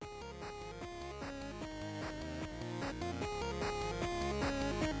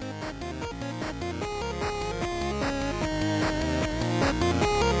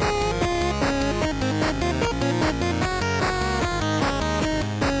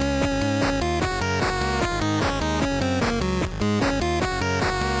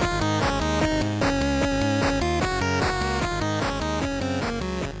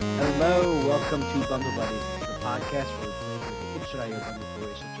Bundle Buddies, the podcast where we play through the HIO Bundle for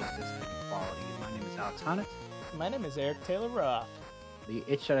Racial Justice and Equality. My name is Alex Honnett. My name is Eric Taylor Roth. The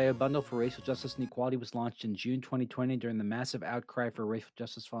HIO Bundle for Racial Justice and Equality was launched in June 2020 during the massive outcry for racial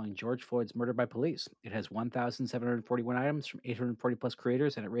justice following George Floyd's murder by police. It has 1,741 items from 840 plus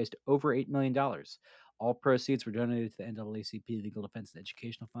creators, and it raised over $8 million. All proceeds were donated to the NAACP Legal Defense and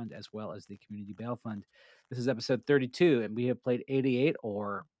Educational Fund, as well as the Community Bail Fund. This is episode 32, and we have played 88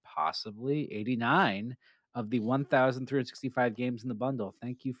 or possibly 89 of the 1,365 games in the bundle.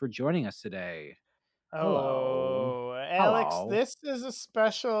 Thank you for joining us today. Hello. Oh, Alex, Hello. this was a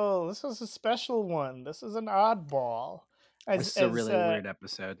special one. This is an oddball. This is a really weird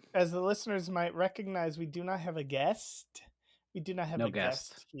episode. As the listeners might recognize, we do not have a guest. We do not have No a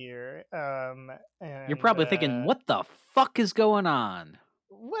guest here. You're probably thinking, what the fuck is going on?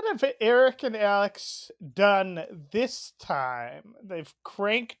 What have Eric and Alex done this time? They've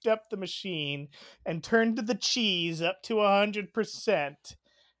cranked up the machine and turned the cheese up to 100%.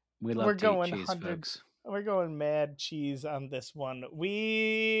 We love to eat cheese, folks. We're going mad cheese on this one.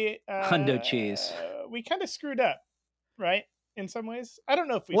 We Hundo cheese. We kind of screwed up, right? In some ways, I don't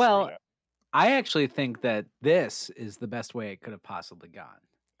know if we screwed up. I actually think that this is the best way it could have possibly gone.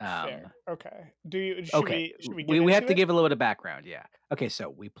 Fair. Okay. Should we have to give a little bit of background. Yeah. Okay. So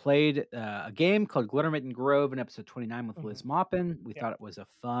we played a game called Glittermitten Grove in episode 29 with Liz Maupin. We thought it was a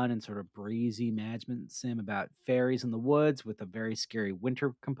fun and sort of breezy management sim about fairies in the woods with a very scary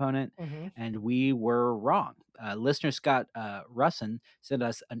winter component. And we were wrong. Listener Scott Russin sent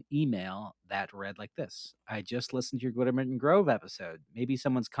us an email that read like this. I just listened to your Glittermitten Grove episode. Maybe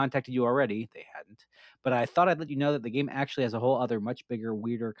someone's contacted you already. They hadn't. But I thought I'd let you know that the game actually has a whole other much bigger,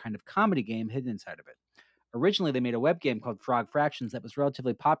 weirder kind of comedy game hidden inside of it. Originally, they made a web game called Frog Fractions that was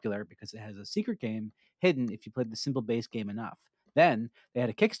relatively popular because it has a secret game hidden if you played the simple base game enough. Then they had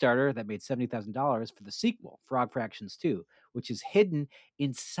a Kickstarter that made $70,000 for the sequel, Frog Fractions 2, which is hidden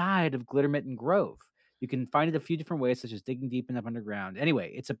inside of Glittermitten Grove. You can find it a few different ways, such as digging deep enough underground.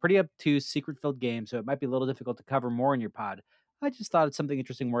 Anyway, it's a pretty obtuse, secret-filled game, so it might be a little difficult to cover more in your pod. I just thought it's something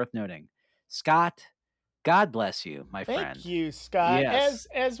interesting worth noting. Scott, God bless you, my friend. Thank you, Scott. Yes.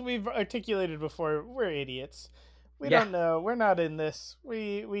 As we've articulated before, we're idiots. We don't know. We're not in this.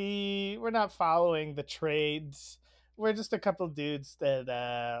 We're not following the trades. We're just a couple dudes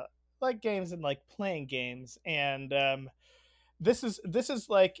that like games and like playing games. And this is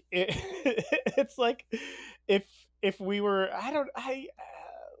like it's like if we were I don't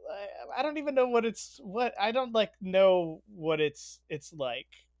even know I don't like know what it's like.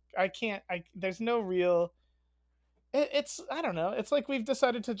 There's no real it's I don't know. It's like we've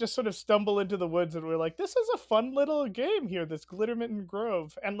decided to just sort of stumble into the woods and we're like, this is a fun little game here, this Glittermitten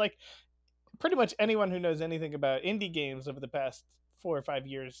Grove. And like pretty much anyone who knows anything about indie games over the past 4 or 5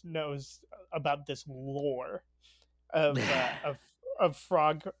 years knows about this lore of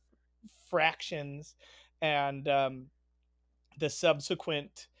Frog Fractions and the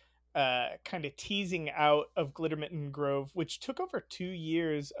subsequent kind of teasing out of Glittermitten Grove, which took over 2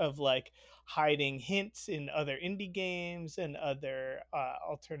 years of like hiding hints in other indie games and other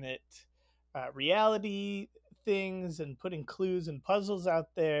alternate reality things and putting clues and puzzles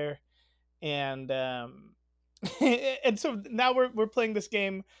out there. And and so now we're playing this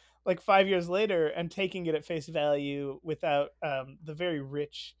game like 5 years later and taking it at face value without the very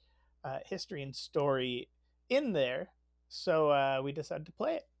rich history and story in there. So we decided to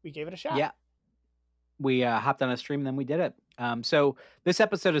play it. We gave it a shot. Yeah. We hopped on a stream and then we did it. So this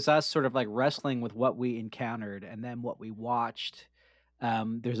episode is us sort of like wrestling with what we encountered and then what we watched.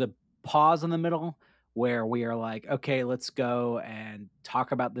 There's a pause in the middle where we are like, okay, let's go and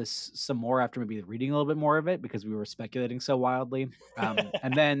talk about this some more after maybe reading a little bit more of it because we were speculating so wildly.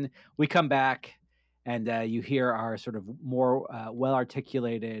 And then we come back and you hear our sort of more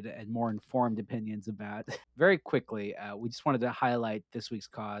well-articulated and more informed opinions about very quickly. We just wanted to highlight this week's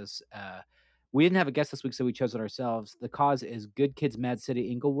cause. We didn't have a guest this week, so we chose it ourselves. The cause is Good Kids Mad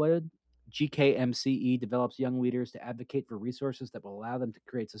City Inglewood. GKMCE develops young leaders to advocate for resources that will allow them to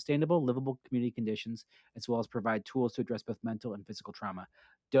create sustainable, livable community conditions, as well as provide tools to address both mental and physical trauma.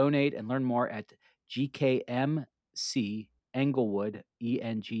 Donate and learn more at GKMC Englewood,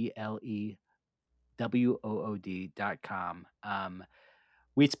 ENGLEWOOD.com.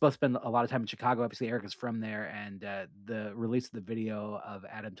 We both spend a lot of time in Chicago. Obviously, Eric is from there, and the release of the video of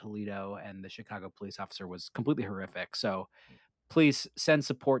Adam Toledo and the Chicago police officer was completely horrific. So please send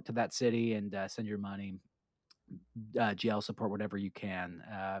support to that city and send your money, GL support, whatever you can,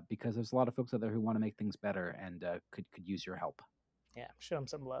 because there's a lot of folks out there who want to make things better and could use your help. Yeah, show them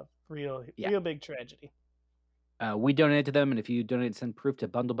some love. Real big tragedy. We donate to them, and if you donate, send proof to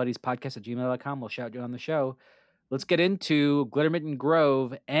bundlebuddiespodcast@gmail.com. We'll shout you on the show. Let's get into Glittermitten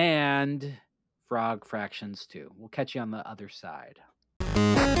Grove and Frog Fractions 2. We'll catch you on the other side.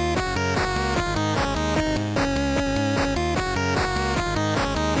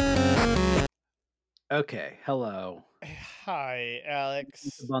 Okay, hello. Hi,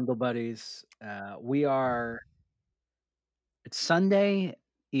 Alex. Bundle Buddies. It's Sunday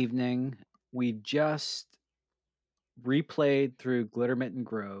evening. We just replayed through Glittermitten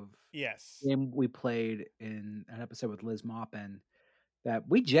Grove. Yes. Game we played in an episode with Liz Maupin that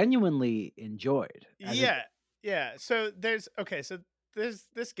we genuinely enjoyed. Yeah. Yeah. So there's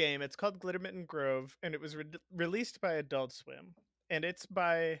this game. It's called Glittermitten Grove, and it was released by Adult Swim, and it's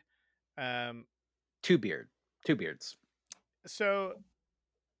by Two Beards. So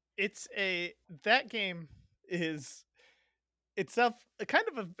that game is itself a kind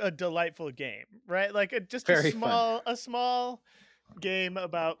of a delightful game, right? Like just Very fun. a small game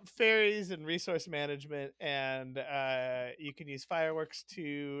about fairies and resource management, and you can use fireworks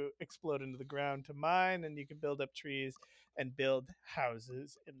to explode into the ground to mine, and you can build up trees and build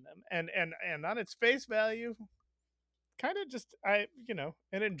houses in them. And on its face value, kind of just an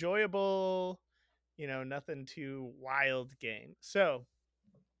enjoyable, nothing too wild game. So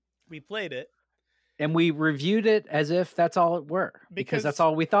we played it. And we reviewed it as if that's all it were, because that's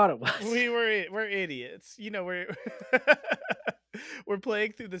all we thought it was. We're idiots. We're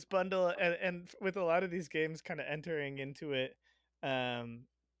playing through this bundle, and with a lot of these games kind of entering into it,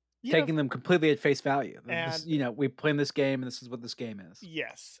 taking them completely at face value. And we play this game, and this is what this game is.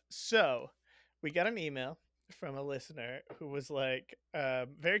 Yes. So we got an email from a listener who was like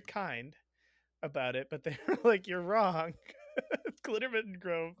very kind about it, but they were like, "You're wrong. Glittermitten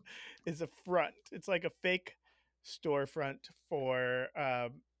Grove is a front. It's like a fake storefront for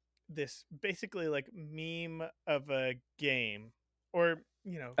this basically like meme of a game, or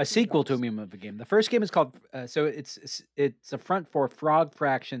a sequel to a meme of a game. The first game is called so it's a front for Frog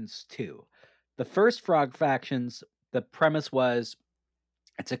Fractions 2. The first Frog Fractions, the premise was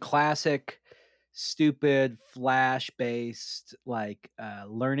it's a classic stupid flash based like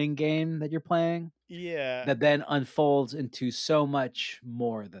learning game that you're playing. Yeah. That then unfolds into so much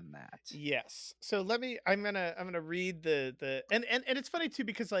more than that. Yes. So I'm gonna read the and it's funny too,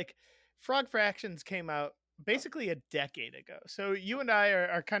 because like Frog Fractions came out basically a decade ago. So you and I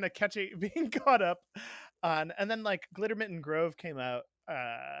are kind of being caught up on, and then like Glittermitten Grove came out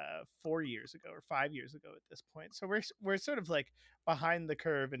 4 years ago or 5 years ago at this point. So we're sort of like behind the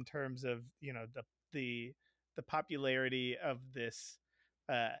curve in terms of, the popularity of this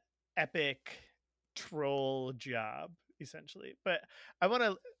epic troll job, essentially. But I want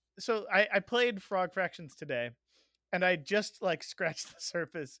to so I played Frog Fractions today, and I just like scratched the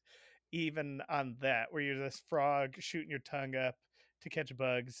surface even on that, where you're this frog shooting your tongue up to catch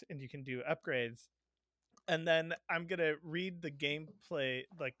bugs, and you can do upgrades. And then I'm gonna read the gameplay,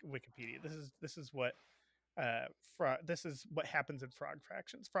 like Wikipedia. This is what this is what happens in Frog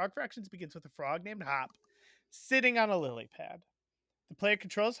Fractions. Frog Fractions begins with a frog named Hop sitting on a lily pad. The player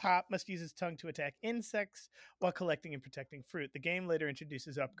controls Hop, must use his tongue to attack insects while collecting and protecting fruit. The game later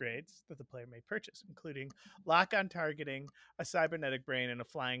introduces upgrades that the player may purchase, including lock-on targeting, a cybernetic brain, and a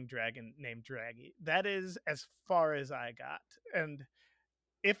flying dragon named Draggy. That is as far as I got. And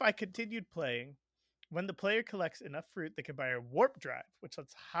if I continued playing, when the player collects enough fruit, they can buy a warp drive, which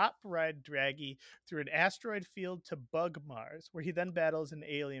lets Hop ride Draggy through an asteroid field to Bug Mars, where he then battles an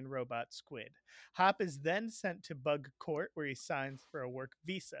alien robot squid. Hop is then sent to Bug Court, where he signs for a work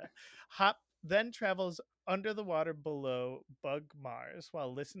visa. Hop then travels under the water below Bug Mars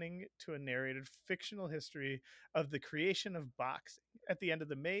while listening to a narrated fictional history of the creation of boxing. At the end of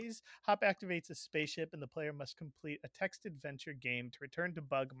the maze, Hop activates a spaceship, and the player must complete a text adventure game to return to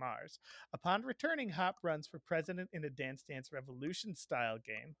Bug Mars. Upon returning, Hop runs for president in a Dance Dance Revolution style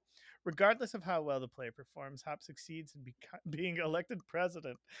game. Regardless of how well the player performs, Hop succeeds in being elected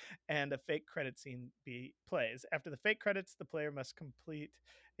president, and a fake credit scene plays. After the fake credits, the player must complete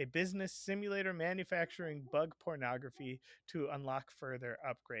a business simulator manufacturing bug pornography to unlock further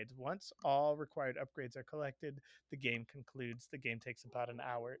upgrades. Once all required upgrades are collected, the game concludes. The game takes about an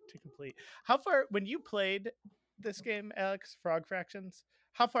hour to complete. How far, when you played this game, Alex, Frog Fractions,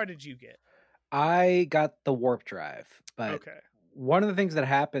 how far did you get? I got the warp drive, but okay. One of the things that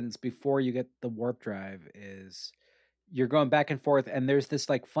happens before you get the warp drive is you're going back and forth, and there's this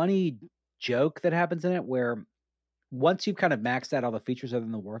like funny joke that happens in it where once you've kind of maxed out all the features other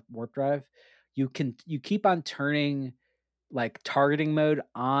than the warp drive, you keep on turning like targeting mode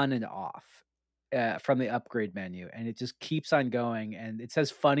on and off from the upgrade menu, and it just keeps on going, and it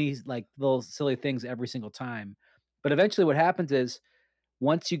says funny like little silly things every single time. But eventually what happens is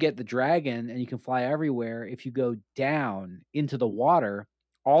once you get the dragon and you can fly everywhere, if you go down into the water,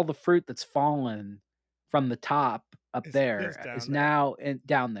 all the fruit that's fallen from the top up Is there is down there. now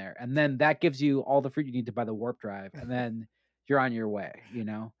down there. And then that gives you all the fruit you need to buy the warp drive. And then you're on your way, you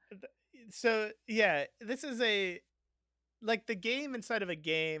know? So yeah, this is a like the game inside of a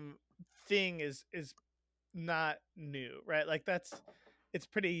game thing is not new, right? Like that's it's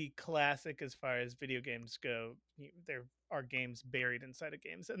pretty classic as far as video games go. There are games buried inside of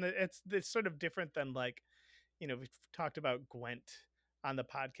games, and it's sort of different than like we've talked about Gwent on the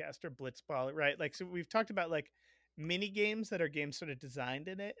podcast or Blitzball, right? Like so we've talked about like mini games that are games sort of designed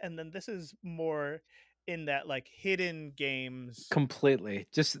in it, and then this is more in that like hidden games. Completely.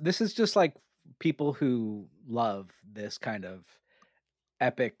 Just this is just like people who love this kind of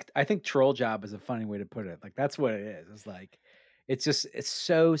epic. I think troll job is a funny way to put it. Like that's what it is. It's like it's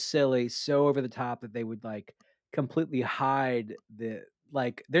so silly, so over the top that they would like completely hide the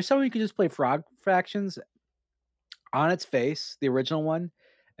like there's someone you could just play Frog Fractions on its face, the original one,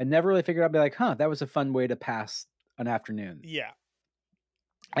 and never really figure out be like, huh, that was a fun way to pass an afternoon. Yeah,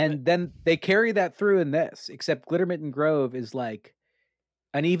 but And then they carry that through in this, except Glittermitten Grove is like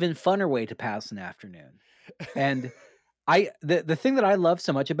an even funner way to pass an afternoon. And the thing that I love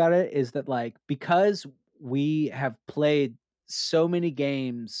so much about it is that like because we have played so many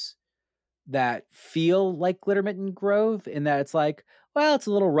games that feel like Glittermitten Grove in that it's like, well, it's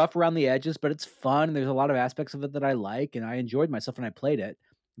a little rough around the edges, but it's fun. And there's a lot of aspects of it that I like, and I enjoyed myself when I played it.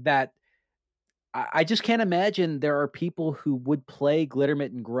 That I just can't imagine there are people who would play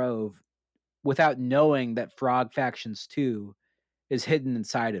Glittermitten Grove without knowing that Frog Factions 2 is hidden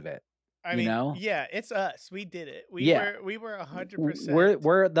inside of it, I you mean, know? yeah, it's us. We did it. We Yeah. were we were We're 100%.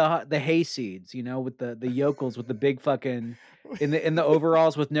 we're the hayseeds, you know, with the yokels with the big fucking in the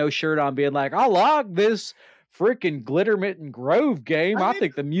overalls with no shirt on, being like, "I like this freaking Glittermitten Grove game. I I mean,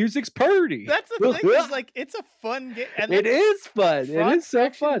 think the music's purty." that's the thing is like it's a fun game, and It then is fun. It Frog is so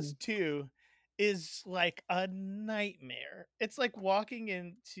Fractions fun. 2 is like a nightmare. It's like walking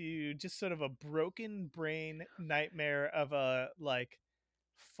into just sort of a broken brain nightmare of a like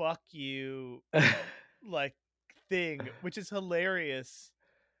fuck you like thing, which is hilarious.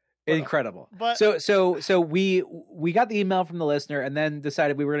 But Incredible. but So we got the email from the listener and then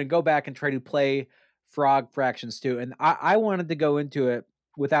decided we were going to go back and try to play Frog Fractions 2. And I wanted to go into it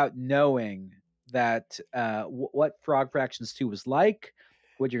without knowing that what Frog Fractions 2 was like,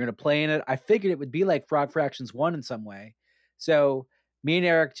 what you're going to play in it. I figured it would be like Frog Fractions 1 in some way. So me and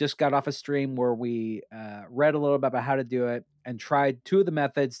Eric just got off a stream where we read a little bit about how to do it and tried two of the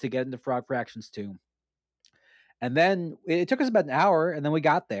methods to get into Frog Fractions 2. And then it took us about an hour, and then we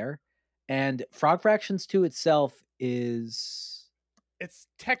got there. And Frog Fractions 2 itself is it's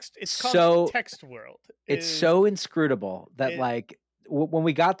text. It's called so Text World. it's Is so inscrutable that it? like when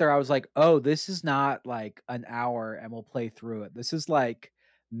we got there, I was like, oh, this is not like an hour and we'll play through it. This is like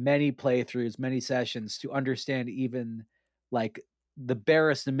many playthroughs, many sessions to understand even like the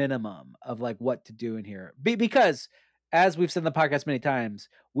barest minimum of like what to do in here. Because as we've said in the podcast many times,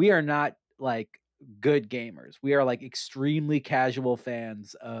 we are not like good gamers. We are like extremely casual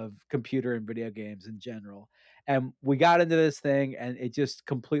fans of computer and video games in general. And we got into this thing and it just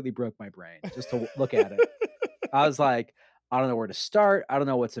completely broke my brain just to look at it. I was like, I don't know where to start. I don't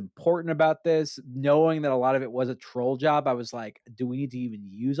know what's important about this. Knowing that a lot of it was a troll job, I was like, do we need to even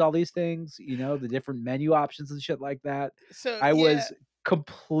use all these things? You know, the different menu options and shit like that. So I yeah. was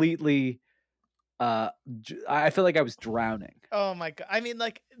completely I feel like I was drowning. Oh my god. I mean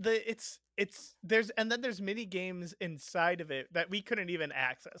like it's there's and then there's mini games inside of it that we couldn't even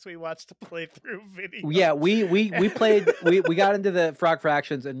access. We watched a playthrough video. Yeah, we played we got into the Frog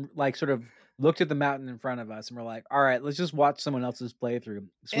Fractions and like sort of looked at the mountain in front of us and we're like, all right, let's just watch someone else's playthrough.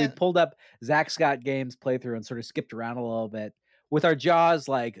 So we And pulled up Zach Scott Games playthrough and sort of skipped around a little bit with our jaws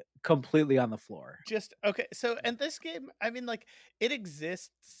like completely on the floor. just okay. So and this game, I mean like it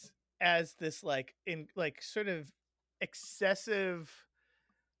exists as this like in like sort of excessive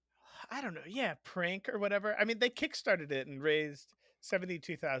I don't know, yeah, prank or whatever. I mean, they kickstarted it and raised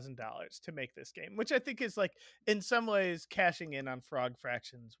 $72,000 to make this game, which I think is like in some ways cashing in on Frog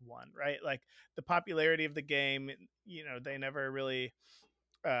Fractions 1, right? Like the popularity of the game, they never really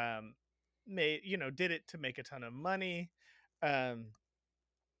um made, did it to make a ton of money. Um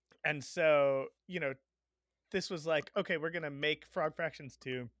and so, this was like, okay, we're going to make Frog Fractions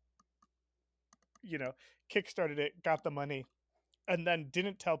 2, you know, kickstarted it, got the money, and then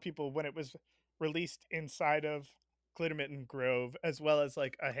didn't tell people when it was released inside of Glittermitten Grove, as well as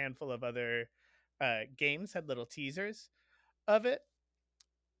like a handful of other games had little teasers of it.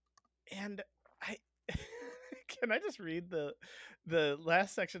 And I Can I just read the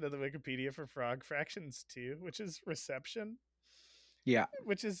last section of the Wikipedia for Frog Fractions 2, which is reception? Yeah.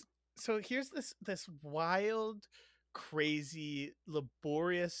 Which is, so here's this wild, crazy,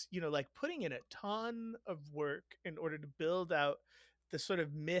 laborious, like putting in a ton of work in order to build out the sort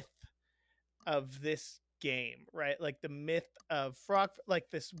of myth of this game, right? Like the myth of Frog, like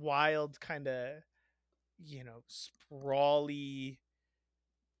this wild kind of, sprawly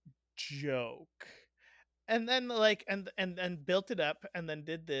joke. And then like and built it up and then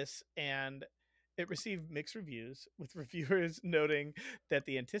did this, and it received mixed reviews, with reviewers noting that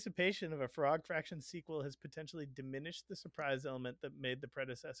the anticipation of a Frog Fraction sequel has potentially diminished the surprise element that made the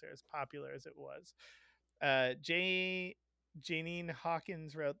predecessor as popular as it was. Janine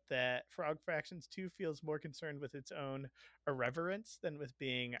Hawkins wrote that Frog Fractions 2 feels more concerned with its own irreverence than with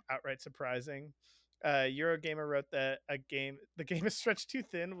being outright surprising. Eurogamer wrote that the game is stretched too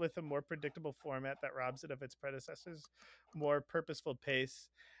thin with a more predictable format that robs it of its predecessor's more purposeful pace.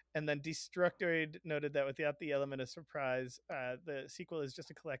 And then Destructoid noted that without the element of surprise, the sequel is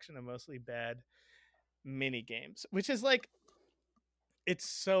just a collection of mostly bad mini games, which is like, it's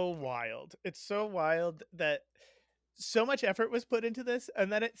so wild. It's so wild that so much effort was put into this,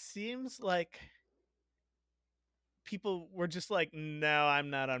 and then it seems like people were just like, no, I'm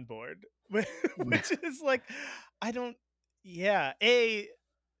not on board. Which is like, I don't, yeah,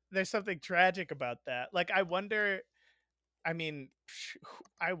 there's something tragic about that. Like, I wonder, I mean,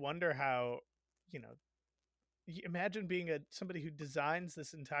 I wonder how, you know, imagine being somebody who designs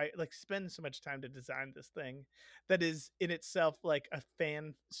this entire, like, spends so much time to design this thing that is in itself like a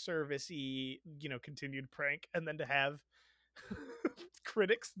fan servicey, continued prank, and then to have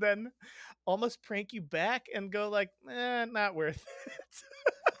critics then almost prank you back and go like, not worth it.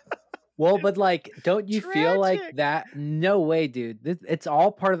 Well, but like, don't you feel like Tragic. that? No way, dude. It's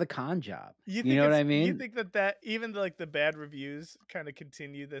all part of the con job. You know what I You mean? think that even like the bad reviews kind of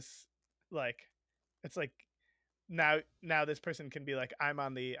continue this, like, it's like, now this person can be like, I'm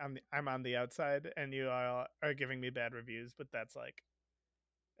on the outside and you are giving me bad reviews, but that's like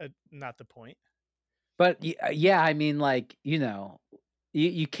not the point. But yeah, I mean, like,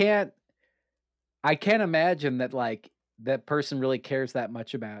 you can't. I can't imagine that like that person really cares that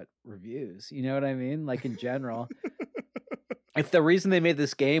much about reviews. You know what I mean? Like in general, if the reason they made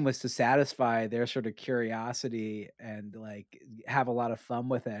this game was to satisfy their sort of curiosity and like have a lot of fun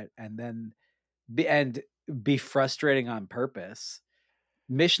with it, and then be frustrating on purpose,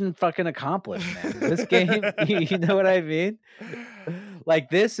 mission fucking accomplished, man. This game, you know what I mean?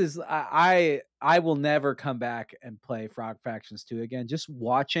 Like this is I will never come back and play Frog Fractions 2 again. Just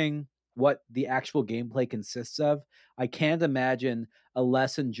watching what the actual gameplay consists of, I can't imagine a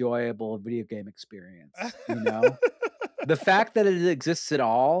less enjoyable video game experience, The fact that it exists at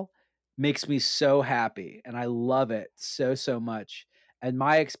all makes me so happy, and I love it so much. And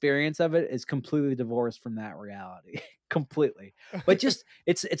my experience of it is completely divorced from that reality. Completely. But just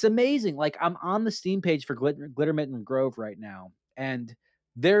it's amazing. Like, I'm on the Steam page for Glittermitten Grove right now, and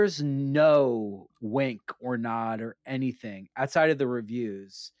there's no wink or nod or anything outside of the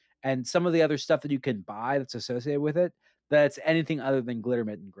reviews and some of the other stuff that you can buy that's associated with it that's anything other than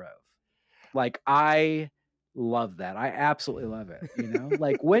Glittermitten Grove. Like, I love that. I absolutely love it.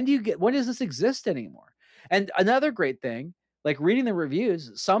 Like, when does this exist anymore? And another great thing, like reading the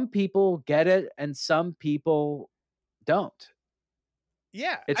reviews, some people get it and some people don't.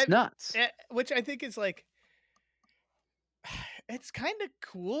 Yeah, It's nuts. which I think is like, it's kind of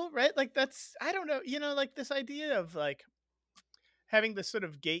cool, right? Like, that's, I don't know, like this idea of like having this sort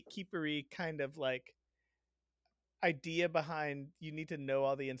of gatekeepery kind of like idea behind, you need to know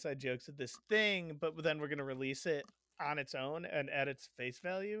all the inside jokes of this thing, but then we're going to release it on its own and at its face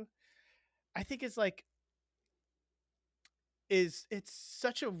value. I think it's like, it's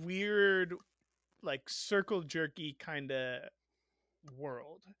such a weird, like, circle jerky kind of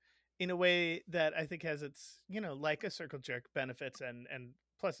world, in a way that I think has its, like a circle jerk, benefits and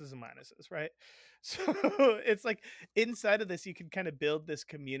pluses and minuses, right? So it's like, inside of this you can kind of build this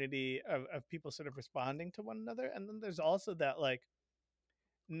community of people sort of responding to one another, and then there's also that like,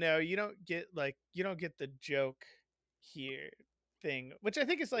 no, you don't get the joke here thing, which I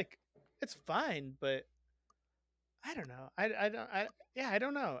think is like, it's fine, but I don't know. I don't I Yeah, I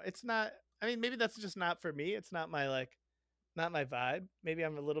don't know. It's not, I mean, maybe that's just not for me. It's not my like, not my vibe. Maybe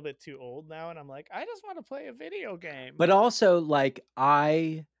I'm a little bit too old now and I'm like, I just want to play a video game. But also, like,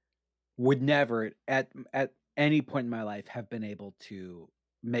 I would never at any point in my life have been able to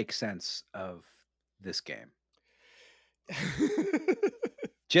make sense of this game.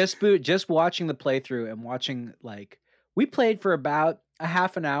 Just watching the playthrough and watching, like, we played for about a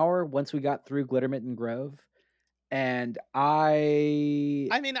half an hour once we got through Glittermitten Grove, And I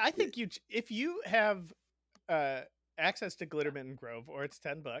I mean, I think if you have uh, access to Glittermitten Grove, or it's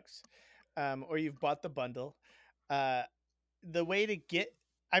 $10, or you've bought the bundle, uh, the way to get,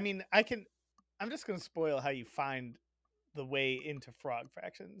 I mean, I'm just gonna spoil how you find the way into Frog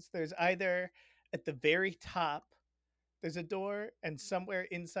Fractions. There's either at the very top, there's a door, and somewhere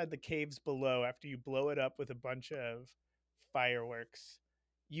inside the caves below, after you blow it up with a bunch of fireworks,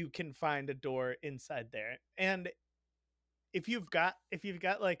 you can find a door inside there. And if you've got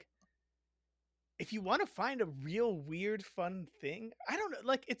like, if you want to find a real weird fun thing, I don't know,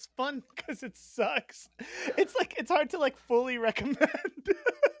 like, it's fun because it sucks. It's like, it's hard to like fully recommend. But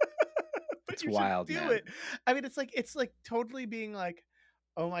it's you should wild, do man. it. I mean, it's like totally being like,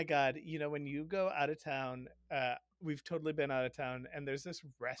 oh my god, when you go out of town, we've totally been out of town, and there's this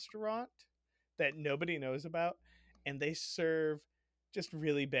restaurant that nobody knows about, and they serve just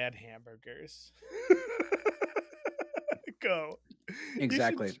really bad hamburgers. Go. You should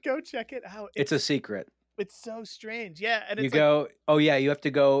Exactly. go check it out. It's a secret. It's so strange. Yeah, and You it's like, go, oh yeah, you have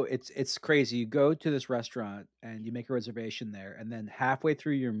to go. It's crazy. You go to this restaurant and you make a reservation there, and then halfway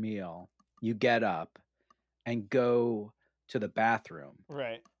through your meal, you get up and go to the bathroom.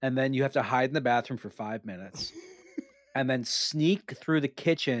 right. And then you have to hide in the bathroom for 5 minutes and then sneak through the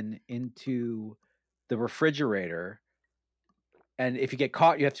kitchen into the refrigerator. And if you get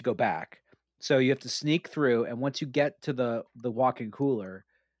caught, you have to go back. So you have to sneak through, and once you get to the walk-in cooler,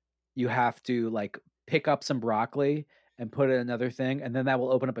 you have to like pick up some broccoli and put it in another thing, and then that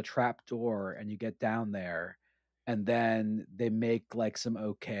will open up a trap door, and you get down there, and then they make like some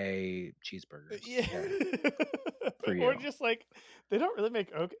okay cheeseburgers Yeah. there for Or you. just like, they don't really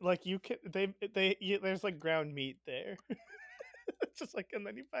make, okay, like, you can, there's like ground meat there. It's just like, and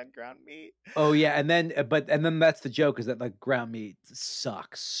then you find ground meat. Oh yeah, and then that's the joke, is that like ground meat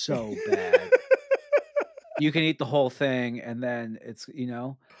sucks so bad. You can eat the whole thing, and then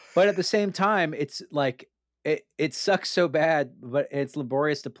but at the same time, it's like it sucks so bad, but it's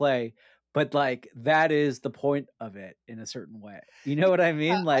laborious to play. But like that is the point of it in a certain way. You know what I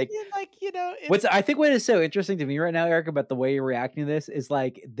mean? I Like mean, like, what's it's, I think what is so interesting to me right now, Eric, about the way you're reacting to this is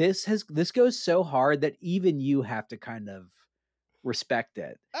like this goes so hard that even you have to kind of respect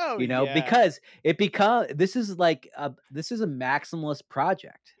it, oh yeah, because this is like this is a maximalist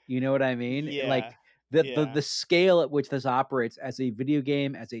project. You know what I mean? yeah, Like the yeah. the scale at which this operates as a video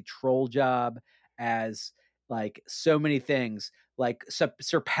game, as a troll job, as like so many things, like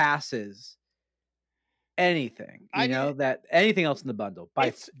surpasses anything, I mean, that anything else in the bundle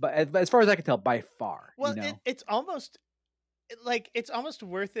it's, but as far as I can tell, by far, well, it's almost like, it's almost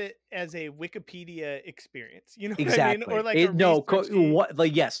worth it as a Wikipedia experience. You know what I mean? Or Exactly. like a researchy. What,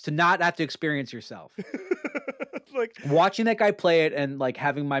 like, yes, to not have to experience yourself. Like, Watching that guy play it and like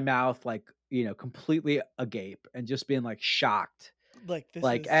having my mouth like, completely agape and just being like shocked. this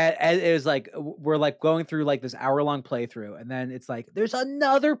Like is, it was like we're like going through like this hour-long playthrough, and then it's like there's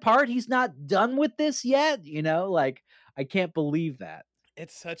another part, he's not done with this yet, like I can't believe that.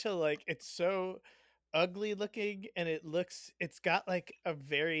 it's such a, like, it's so ugly looking, and it's got like a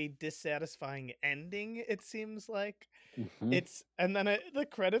very dissatisfying ending, it seems like. Mhm. It's, and then the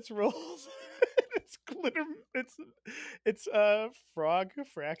credits rolls. It's glitter, it's Frog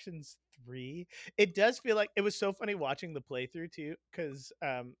Fractions 3. It does feel like, it was so funny watching the playthrough too, because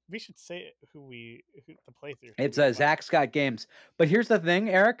we should say who the playthrough who It's we watched. Zach Scott Games. But here's the thing,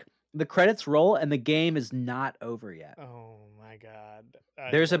 Eric. The credits roll and the game is not over yet. Oh my god,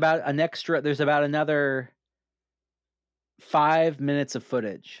 I There's love about that. there's about another 5 minutes of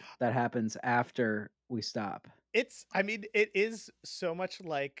footage that happens after we stop. It's, I mean, it is so much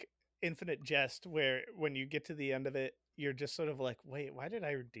like Infinite Jest, where when you get to the end of it, you're just sort of like, wait, why did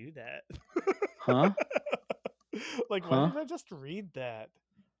I do that? Huh? Like, why Huh? did I just read that?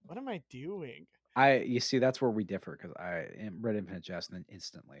 What am I doing? You see, that's where we differ, because I read Infinite Jest and then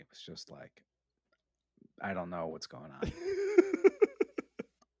instantly it was just like, I don't know what's going on.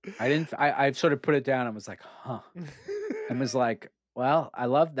 I didn't. I sort of put it down and was like, huh, and was like, well, I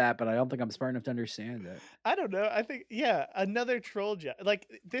love that, but I don't think I'm smart enough to understand I don't know. I think, yeah, another troll job. Like,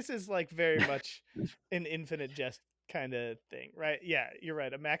 this is like very much an Infinite Jest kind of thing, right? Yeah, you're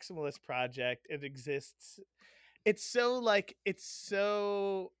right. A maximalist project. It exists. It's so like, it's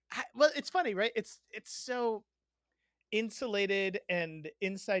so, well, it's funny, right? It's so insulated and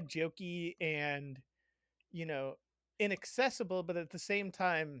inside jokey and, you know inaccessible, but at the same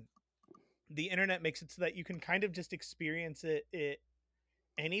time, the internet makes it so that you can kind of just experience it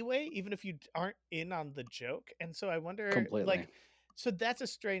anyway, even if you aren't in on the joke. And so I wonder, completely. like, so that's a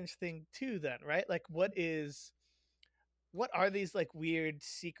strange thing too then, right? Like, what are these like weird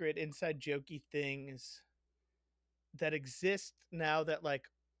secret inside jokey things that exist now that like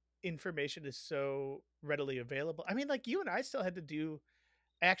information is so readily available. I mean, like you and I still had to do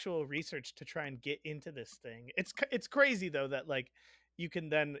actual research to try and get into this thing. It's crazy though that like you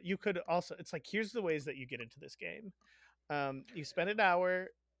could also it's like here's the ways that you get into this game. You spend an hour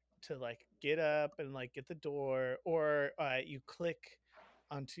to like get up and like get the door, or you click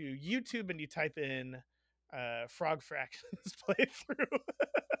onto YouTube and you type in Frog Fractions playthrough.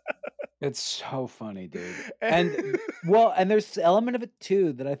 It's so funny, dude. And well, and there's this element of it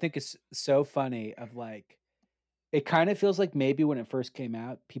too that I think is so funny of like it kind of feels like maybe when it first came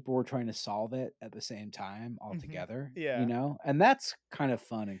out, people were trying to solve it at the same time all Mhm. together, you Yeah. know? And that's kind of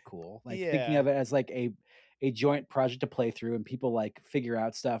fun and cool. Like thinking Yeah. of it as like a joint project to play through and people like figure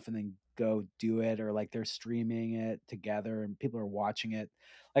out stuff and then go do it or like they're streaming it together and people are watching it.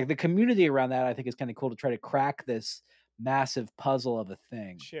 Like the community around that I think is kind of cool to try to crack this massive puzzle of a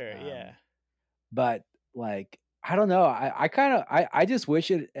thing. Sure. Yeah. But, like, I don't know, I kinda I just wish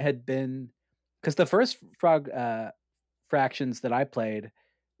it had been because the first Frog, Fractions that I played,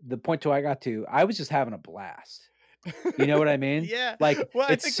 the point to I got to, I was just having a blast. You know what I mean? Yeah. Like, Well,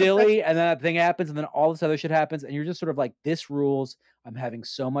 I it's think the best. silly, and then that thing happens, and then all this other shit happens, and you're just sort of like, "This rules. I'm having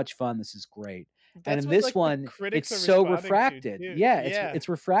so much fun. This is great." And That's in what this like the one, it's critics are so responding to refracted. too. Yeah, Yeah. it's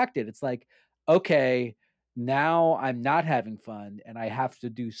refracted. It's like, "Okay, now I'm not having fun, and I have to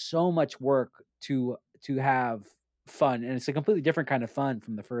do so much work to have fun," and it's a completely different kind of fun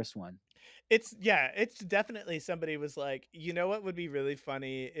from the first one. It's yeah, it's definitely somebody was like, "You know what would be really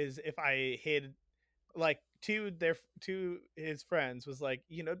funny is if I hid like to his friends was like,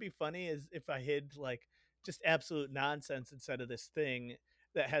 you know, it'd be funny is if I hid like just absolute nonsense inside of this thing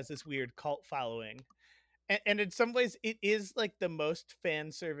that has this weird cult following." And in some ways it is like the most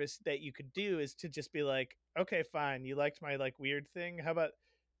fan service that you could do is to just be like, "Okay, fine. You liked my like weird thing. How about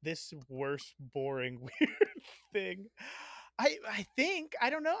this worse boring weird thing?" I think I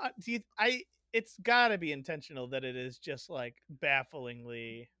don't know. Do you I It's got to be intentional that it is just like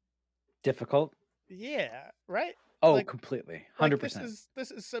bafflingly. Difficult? Yeah, right? Oh, Like completely. like 100%.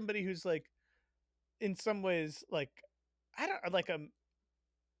 this is somebody who's like in some ways like I don't like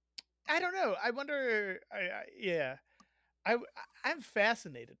I don't know. I wonder I yeah. I w- I'm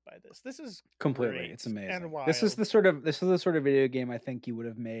fascinated by this. This is Completely, it's great and amazing. wild. This is the sort of video game I think you would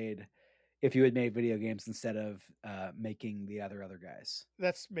have made if you had made video games instead of, making the other guys.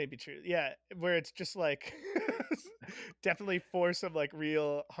 That's maybe true. Yeah, where it's just like definitely for some like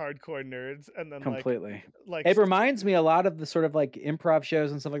real hardcore nerds and then Completely. like It reminds me a lot of the sort of, like, improv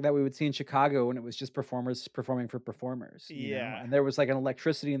shows and stuff like that we would see in Chicago when it was just performers performing for performers, you know? yeah. And there was, like, an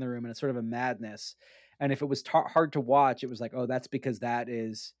electricity in the room and it's sort of a madness, and if it was ta hard to watch, it was like, "Oh, that's because that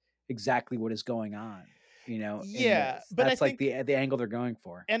is exactly what is going on," you know, in Yeah, this. but That's, like, the angle they're going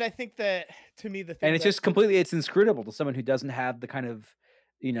for. I think that to me the And thing it's that just completely it's inscrutable to someone who doesn't have the kind of,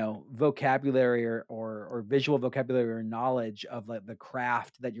 you know, vocabulary or visual vocabulary or knowledge of, like, the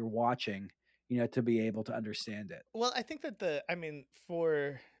craft that you're watching, you know, to be able to understand it. well, I think that the I mean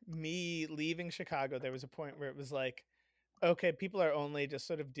for me leaving Chicago there was a point where it was like okay, people are only just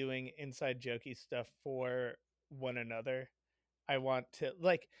sort of doing inside jokey stuff for one another. I want to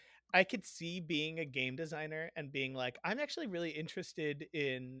like I could see being a game designer and being like, I'm actually really interested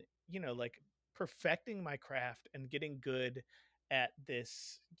in, you know, like perfecting my craft and getting good at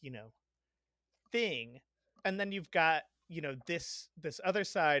this, you know, thing. And then you've got, you know, this other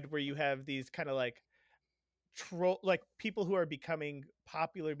side where you have these kind of like troll like people who are becoming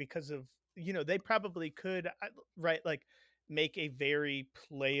popular because of, you know, they probably could right like make a very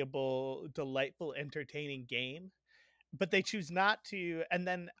playable, delightful, entertaining game but they choose not to. And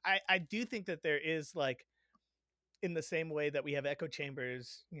then I do think that there is like in the same way that we have echo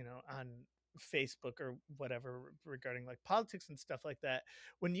chambers, you know, on Facebook or whatever regarding like politics and stuff like that.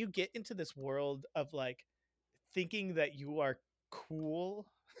 When you get into this world of like thinking that you are cool,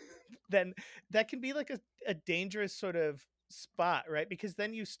 then that can be like a dangerous sort of spot, right? Because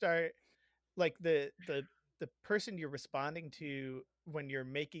then you start like the person you're responding to when you're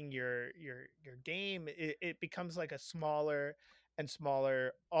making your game it becomes like a smaller and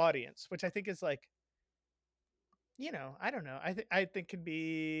smaller audience which I think is like you know I don't know I think can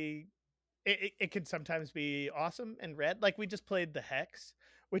be it could sometimes be awesome and red like we just played the hex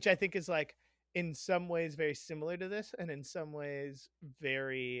which I think is like in some ways very similar to this and in some ways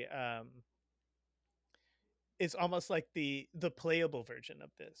very is almost like the playable version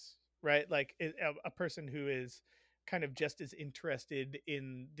of this, right? Like a person who is kind of just as interested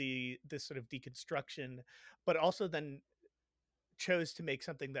in the this sort of deconstruction, but also then chose to make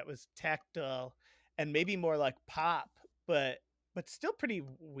something that was tactile and maybe more like pop, but still pretty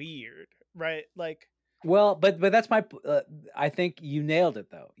weird, right? Like Well, but that's I think you nailed it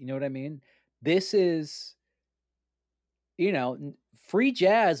though. You know what I mean? This is, free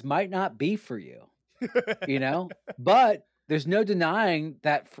jazz might not be for you, you know? But there's no denying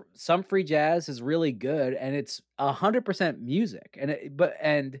that some free jazz is really good and it's 100% music. And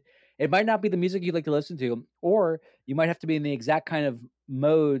it might not be the music you like to listen to, or you might have to be in the exact kind of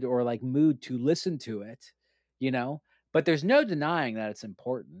mode or like mood to listen to it, you know? But there's no denying that it's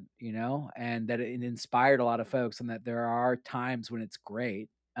important, and that it inspired a lot of folks and that there are times when it's great.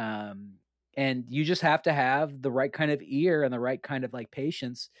 Um, and you just have to have the right kind of ear and the right kind of like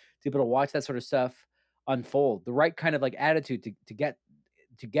patience to be able to watch that sort of stuff unfold, the right kind of like attitude to get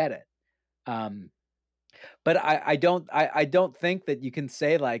it. Um, but I don't think that you can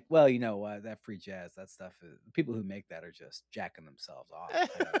say like, well, you know what, that free jazz, that stuff is, the people who make that are just jacking themselves off kind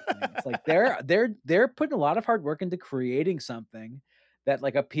of a thing. It's like they're putting a lot of hard work into creating something that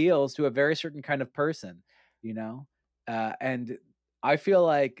like appeals to a very certain kind of person, you know? And I feel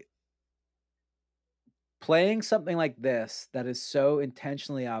like playing something like this that is so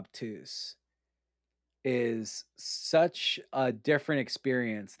intentionally obtuse is such a different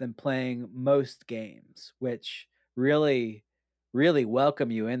experience than playing most games, which really, really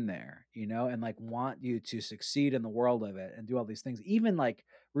welcome you in there, and like want you to succeed in the world of it and do all these things. Even like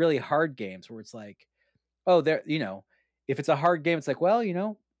really hard games where it's like, oh, if it's a hard game, it's like, well,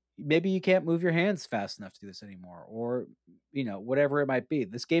 maybe you can't move your hands fast enough to do this anymore, or, whatever it might be.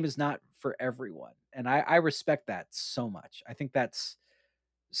 This game is not for everyone. And I respect that so much. I think that's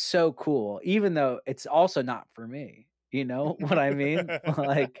so cool, even though it's also not for me. You know what I mean?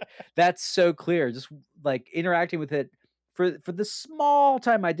 Like, that's so clear. Just like interacting with it for the small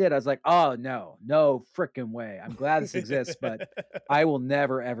time I did, I was like, oh no, no freaking way. I'm glad this exists, but I will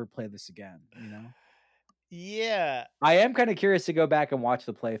never ever play this again. Yeah. I am kind of curious to go back and watch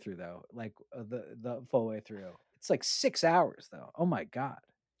the playthrough though, like the full way through. It's like 6 hours though. Oh my god.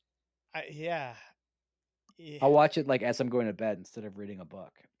 Yeah. Yeah. I'll watch it, like, as I'm going to bed instead of reading a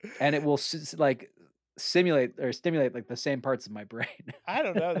book, and it will like, simulate or stimulate, like, the same parts of my brain. I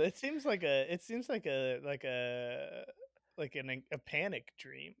don't know. It seems like a panic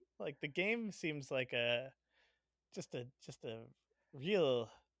dream. Like the game seems like a just a real,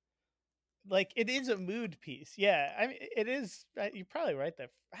 like it is a mood piece. Yeah, I mean it is. You're probably right there.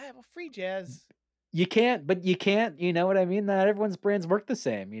 Well, free jazz. You can't, you know what I mean? Not everyone's brains work the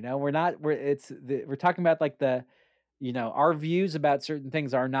same, We're not we're talking about, like, our views about certain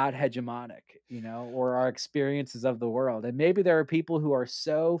things are not hegemonic, or our experiences of the world, and maybe there are people who are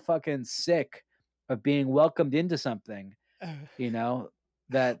so fucking sick of being welcomed into something, you know,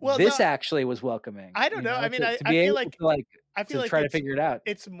 that Well, this no, actually was welcoming, I don't know. I mean, to be able to, like, I feel to like try to figure it out.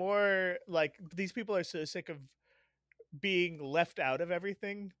 it's more like these people are so sick of being left out of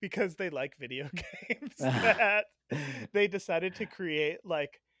everything because they like video games that they decided to create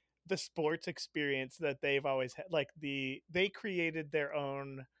like the sports experience that they've always had. Like they created their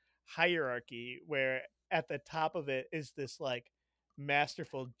own hierarchy where at the top of it is this like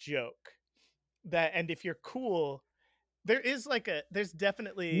masterful joke that, and if you're cool, there's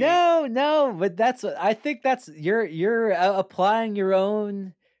definitely No, no, but I think that's you're, applying your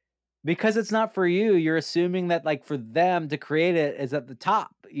own because it's not for you, you're assuming that, like, for them to create it is at the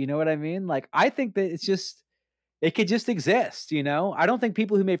top, you know what I mean? Like, I think that it could just exist, I don't think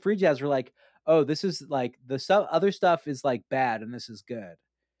people who made free jazz were like, "Oh, this is, like, the stuff other stuff is, like, bad and this is good."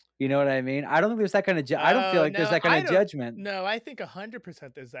 You know what I mean? I don't think there's that kinda I don't feel oh like there's no, that kinda I don't judgment. no, I think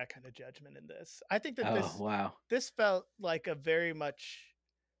 100% there's that kind of judgment in this. I think that Oh, wow. this felt like a very much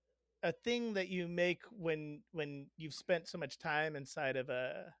a thing that you make when you've spent so much time inside of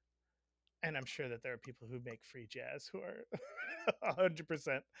a, and I'm sure that there are people who make free jazz who are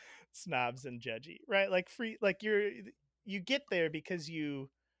 100% snobs and judgy, right? Like free, like you get there because you've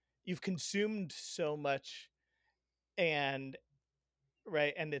consumed so much, and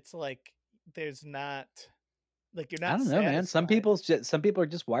right, and it's like there's not, like you're I not don't know, man. satisfied. Some people are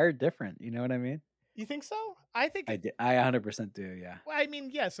just wired different, you know what I mean? You think so? I think I 100% do, yeah. well, I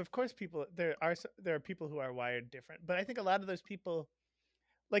mean, yes, of course people there are people who are wired different, but I think a lot of those people,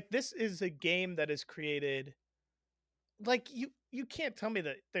 like this is a game that is created, like you can't tell me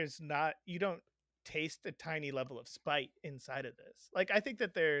that there's not, you don't taste a tiny level of spite inside of this. Like I think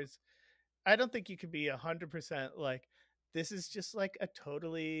that there's, I don't think you could be 100% like this is just like a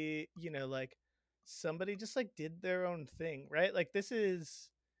totally, like somebody just like did their own thing, right? Like this is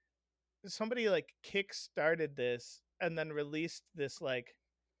somebody like kick started this and then released this like,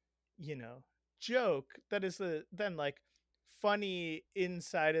 you know, joke that is then like funny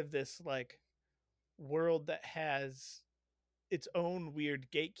inside of this like world that has, its own weird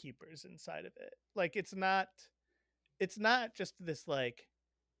gatekeepers inside of it. Like it's not just this like,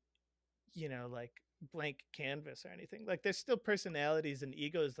 like blank canvas or anything. Like there's still personalities and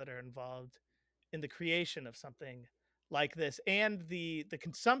egos that are involved in the creation of something like this and the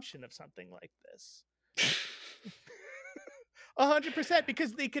consumption of something like this. 100%,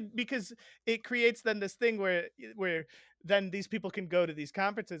 because it creates then this thing where then these people can go to these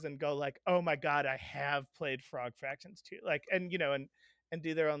conferences and go like, oh my god, I have played Frog Fractions too, like, and and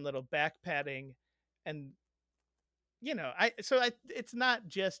do their own little back patting, and it's not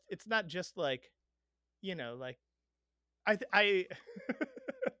just like, like I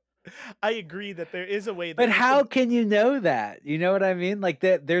I agree that there is a way that But people. how can you know that? You know what I mean? Like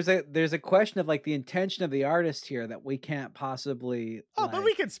that there's a question of like the intention of the artist here that we can't possibly Oh, but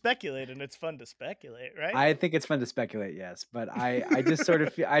we like. can speculate, and it's fun to speculate, right? I think it's fun to speculate, yes, but I just sort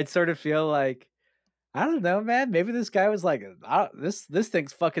of I'd sort of feel like I don't know, man. Maybe this guy was like, this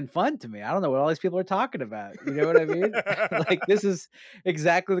thing's fucking fun to me. I don't know what all these people are talking about. You know what I mean? Like this is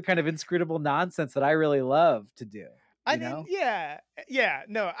exactly the kind of inscrutable nonsense that I really love to do. I You mean, know? yeah,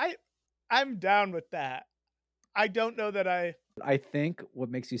 no, I'm down with that. I don't know that I. I think what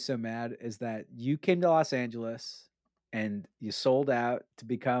makes you so mad is that you came to Los Angeles and you sold out to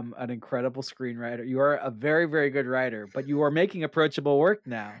become an incredible screenwriter. You are a very, very good writer, but you are making approachable work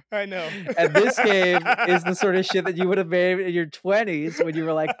now. I know. And this game is the sort of shit that you would have made in your 20s when you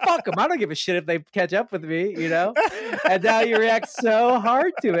were like, fuck them. I don't give a shit if they catch up with me, you know? And now you react so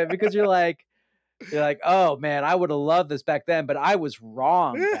hard to it because you're like, oh man, I would have loved this back then, but I was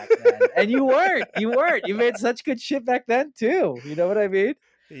wrong back then. And you weren't. You weren't. You made such good shit back then too. You know what I mean?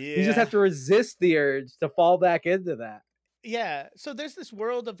 You just Yeah. have to resist the urge to fall back into that. Yeah. So there's this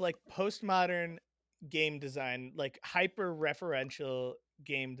world of like postmodern game design, like hyper referential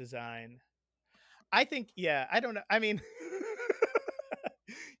game design. I think, yeah, I don't know. I mean,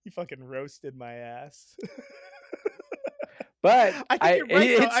 you fucking roasted my ass. But I think you're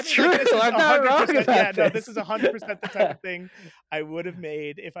right, though. I it's mean, true. like, this is I'm not wrong 100%. about Yeah, no, this. this is 100% the type of thing I would have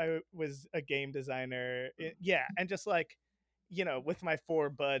made if I was a game designer. Yeah, and just like, with my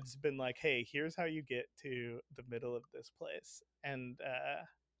 4 buds, been like, hey, here's how you get to the middle of this place, and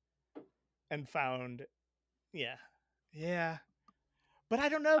found, yeah, yeah. But I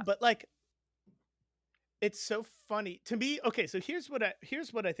don't know. But like, it's so funny to me. Okay, so here's what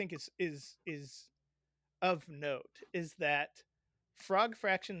I think is of note is that Frog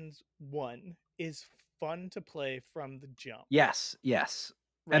Fractions 1 is fun to play from the jump, Yes, yes.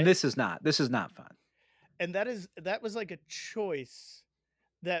 And right? this is not. This is not fun. And that was like a choice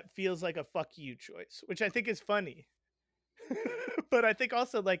that feels like a fuck you choice, which I think is funny. But I think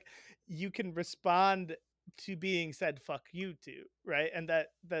also like you can respond to being said fuck you to, right? And that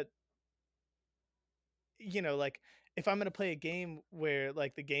like if I'm going to play a game where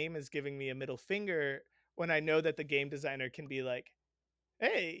like the game is giving me a middle finger, when I know that the game designer can be like,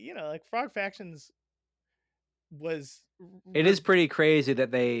 hey, like Frog Factions was It is pretty crazy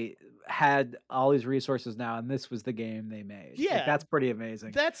that they had all these resources now, and this was the game they made. Like yeah, that's pretty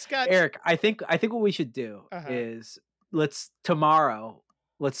amazing. that's got Eric, I think what we should do uh-huh. is let's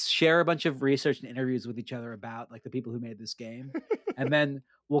share a bunch of research and interviews with each other about like the people who made this game, and then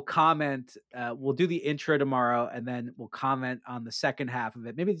we'll comment. We'll do the intro tomorrow, and then we'll comment on the second half of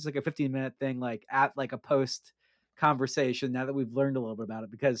it. Maybe it's like a 15-minute thing, like at like a post conversation. Now that we've learned a little bit about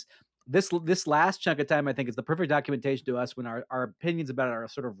it, because this last chunk of time I think is the perfect documentation to us when our opinions about it are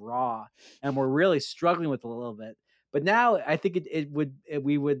sort of raw and we're really struggling with it a little bit. But now I think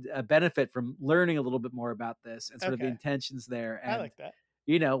we would benefit from learning a little bit more about this and sort of the Okay, intentions there. I And like that.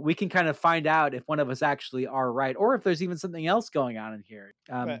 we can kind of find out if one of us actually are right or if there's even something else going on in here.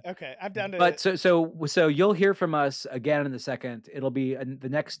 But okay, I'm down to. But so you'll hear from us again in a second. It'll be the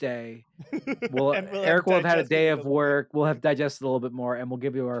next day. And we'll have Eric will have had a digested day it a of little more. work. We'll have digested a little bit more, and we'll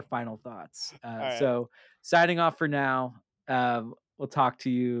give you our final thoughts. All right. So signing off for now. We'll talk to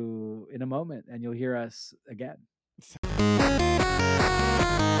you in a moment, and you'll hear us again.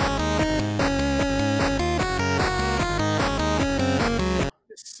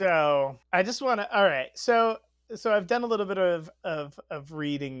 So I just want to. All right. So I've done a little bit of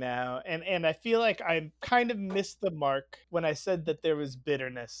reading now, and I feel like I kind of missed the mark when I said that there was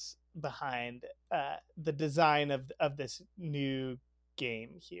bitterness behind the design of this new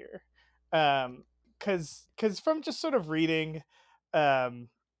game here, because from just sort of reading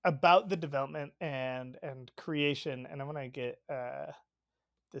about the development and creation, and I want to get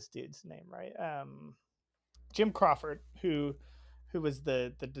this dude's name right. Jim Crawford, who was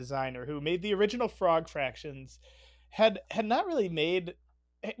the designer who made the original Frog Fractions, had not really made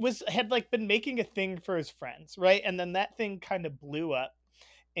had like been making a thing for his friends, right? And then that thing kind of blew up,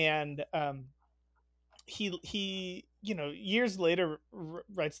 and he years later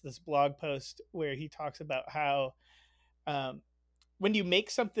writes this blog post where he talks about how um, when you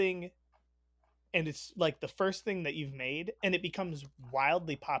make something and it's like the first thing that you've made and it becomes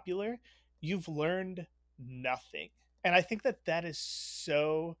wildly popular, you've learned nothing. And I think that that is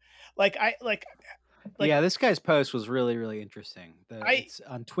so like like Yeah, this guy's post was really, really interesting. I It's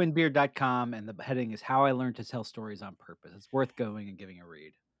on twinbeard.com, and the heading is "How I Learned to Tell Stories on Purpose." It's worth going and giving a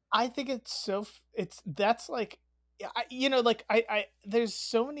read. I think it's so it's that's like yeah, like I there's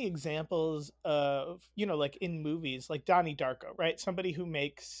so many examples of like in movies like Donnie Darko, right? Somebody who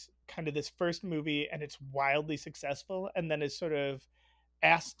makes kind of this first movie and it's wildly successful and then is sort of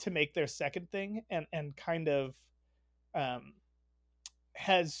asked to make their second thing and kind of um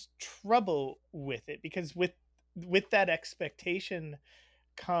has trouble with it because with that expectation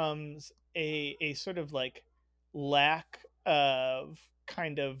comes a sort of like lack of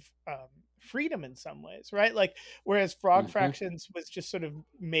kind of freedom in some ways, right? Like whereas Frog Mhm. Fractions was just sort of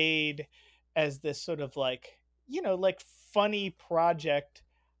made as this sort of like like funny project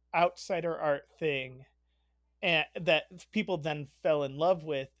outsider art thing and that people then fell in love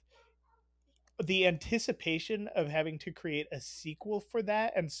with, the anticipation of having to create a sequel for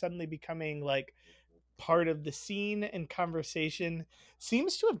that and suddenly becoming like part of the scene and conversation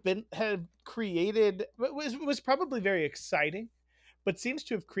seems to have created was probably very exciting, but seems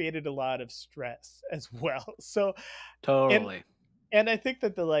to have created a lot of stress as well. So and Totally. and I think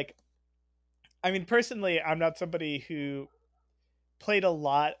that the like I mean personally I'm not somebody who played a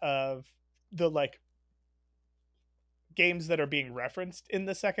lot of the like games that are being referenced in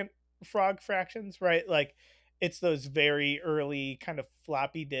the second Frog Fractions, right? Like it's those very early kind of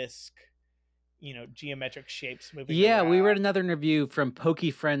floppy disk, geometric shapes moving Yeah, we read around. another interview from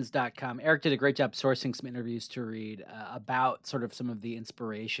pokeyfriends.com. Eric did a great job sourcing some interviews to read about sort of some of the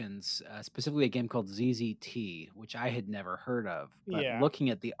inspirations, specifically a game called ZZT, which I had never heard of. But Yeah. looking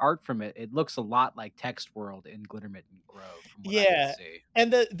at the art from it, it looks a lot like Text World in Glittermitten Grove, from what I could Yeah, see.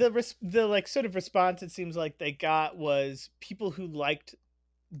 and the like sort of response it seems like they got was people who liked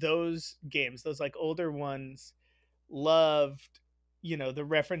those games, those like older ones, loved, the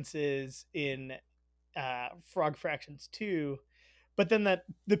references in Frog Fractions 2, but then that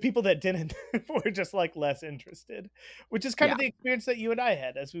the people that didn't were just like less interested, which is kind Yeah. of the experience that you and I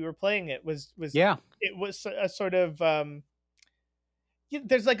had as we were playing it was Yeah. it was a sort of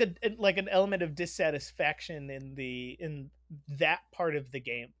there's like like an element of dissatisfaction in that part of the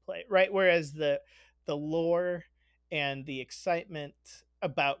gameplay, right? Whereas the lore and the excitement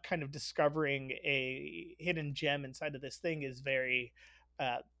about kind of discovering a hidden gem inside of this thing is very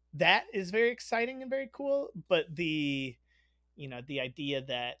uh that is very exciting and very cool, but the idea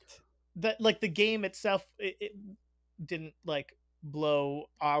that like the game itself it didn't like blow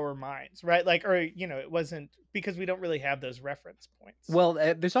our minds, right? Like or it wasn't because we don't really have those reference points. Well,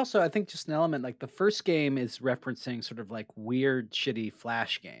 there's also, I think, just an element like the first game is referencing sort of like weird, shitty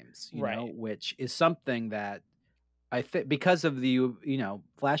Flash games, Right. which is something that I think because of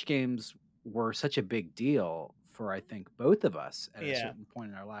Flash games were such a big deal for, I think, both of us at a Yeah. certain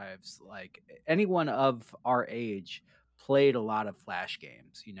point in our lives. Like anyone of our age played a lot of Flash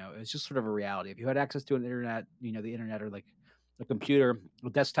games. It was just sort of a reality. If you had access to an internet, the internet or like a computer, a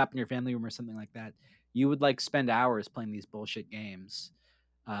desktop in your family room or something like that, you would like spend hours playing these bullshit games.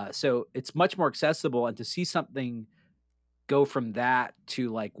 So it's much more accessible, and to see something go from that to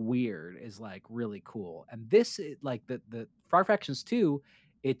like weird is like really cool. And like the Far Fractions 2,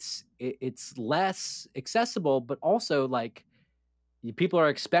 it's less accessible, but also like people are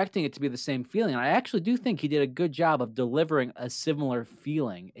expecting it to be the same feeling. And I actually do think he did a good job of delivering a similar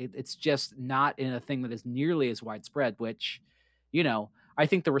feeling. It's just not in a thing that is nearly as widespread, which, I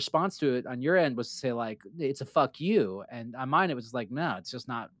think the response to it on your end was to say like it's a fuck you, and on mine it was like no, it's just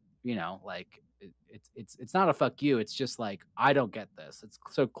not. Like it's not a fuck you. It's just like I don't get this. It's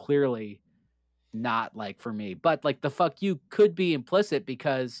so clearly not like for me. But like the fuck you could be implicit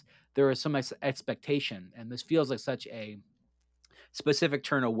because there is some expectation, and this feels like such a specific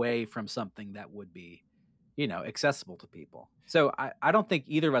turn away from something that would be, accessible to people. So I don't think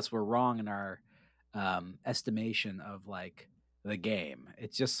either of us were wrong in our estimation of like the game.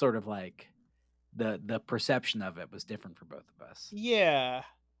 It's just sort of like the perception of it was different for both of us. Yeah.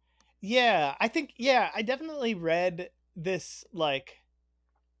 Yeah, I think I definitely read this like,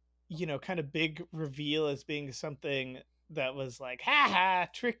 kind of big reveal as being something that was like, "Ha ha,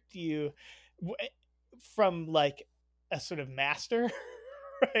 tricked you," w- eh, from like a sort of master,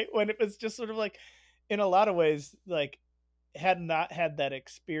 right? When it was just sort of like, in a lot of ways, like had not had that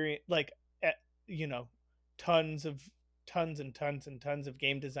experience, like, you know, tons of tons and tons and tons of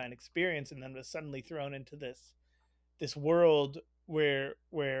game design experience, and then was suddenly thrown into this world where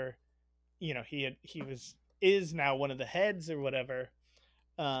he was is now one of the heads or whatever.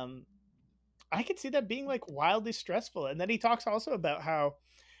 um I could see that being like wildly stressful. And then he talks also about how,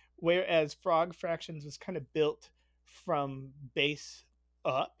 whereas Frog Fractions was kind of built from base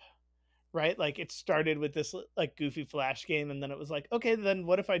up, right? Like it started with this like goofy flash game, and then it was like, okay, then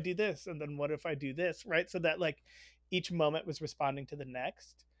what if I do this, and then what if I do this, right? So that like each moment was responding to the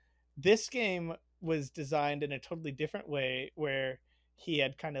next. This game was designed in a totally different way, where he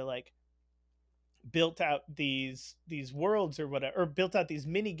had kind of like built out these worlds or whatever, or built out these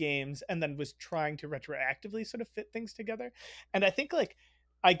mini games, and then was trying to retroactively sort of fit things together. And I think like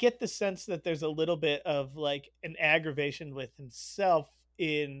I get the sense that there's a little bit of like an aggravation with himself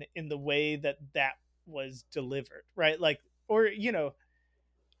in the way that that was delivered, right? Like, or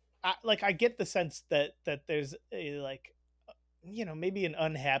I get the sense that there's a like, maybe an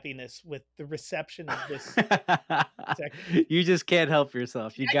unhappiness with the reception of this second. You just can't help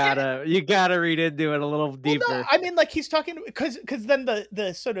yourself. You I can't. gotta read into it a little Well, no, deeper. I mean, like he's talking because then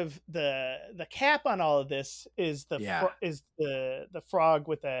the sort of the cap on all of this is Yeah. the frog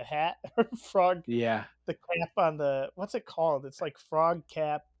with a hat, or frog, Yeah. the cap on the, what's it called? It's like frog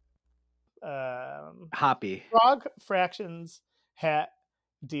cap, Hoppy. frog fractions hat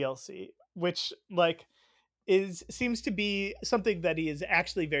DLC, which like is seems to be something that he is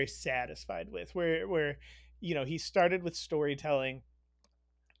actually very satisfied with. Where he started with storytelling,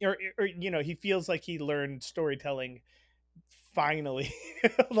 or he feels like he learned storytelling finally,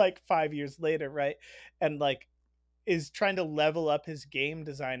 like 5 years later, right? And like is trying to level up his game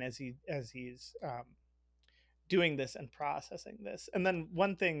design as he's doing this and processing this. And then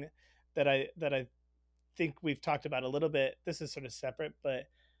one thing that I think we've talked about a little bit, this is sort of separate, but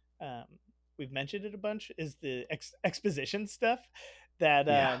um we've mentioned it a bunch, is the exposition stuff that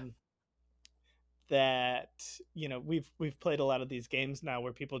Yeah. that we've played a lot of these games now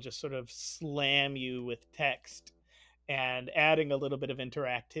where people just sort of slam you with text, and adding a little bit of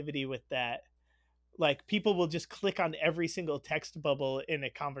interactivity with that. Like people will just click on every single text bubble in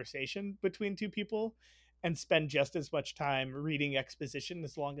a conversation between two people and spend just as much time reading exposition,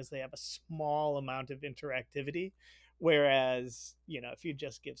 as long as they have a small amount of interactivity. Whereas if you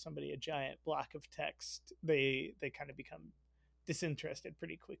just give somebody a giant block of text, they kind of become disinterested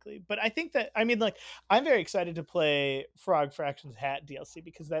pretty quickly. But I think that, I mean, like, I'm very excited to play Frog Fractions Hat DLC,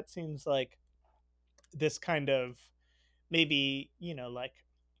 because that seems like this kind of, maybe like,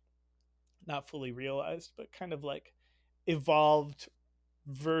 not fully realized, but kind of like evolved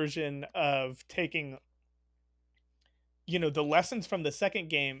version of taking the lessons from the second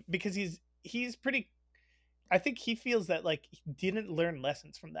game, because he's pretty, I think he feels that like he didn't learn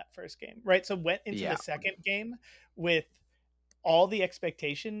lessons from that first game, right? So went into the Yeah. second game with all the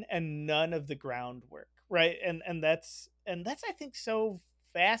expectation and none of the groundwork, right? And that's I think so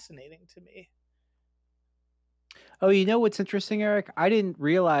fascinating to me. Oh, you know what's interesting, Eric? I didn't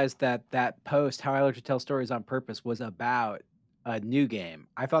realize that that post, "How I Learned to Tell Stories on Purpose," was about a new game.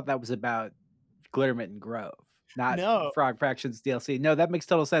 I thought that was about Glittermitten Grove, not No. Frog Fractions DLC. No, that makes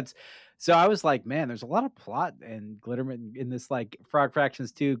total sense. So I was like, man, there's a lot of plot in Glittermitten in this like Frog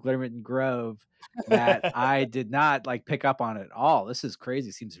Fractions 2, Glittermitten Grove that I did not like pick up on at all. This is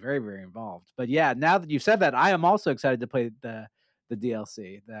crazy. Seems very, very involved. But yeah, now that you've said that, I am also excited to play the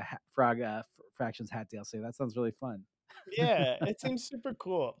DLC, the Frog Fractions Hat DLC. That sounds really fun. Yeah, it seems super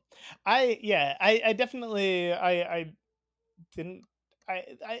cool. I definitely, I didn't,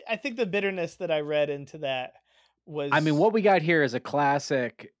 I think the bitterness that I read into that I mean, was. what we got here is a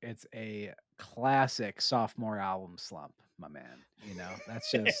classic. It's a classic sophomore album slump, my man. You know,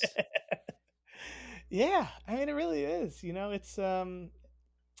 that's just. Yeah, I mean, it really is. It's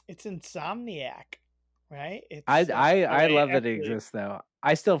Insomniac, right? I It's I oh I wait, love that it actually, exists though.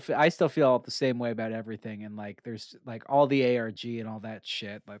 I still feel the same way about everything, and like there's like all the ARG and all that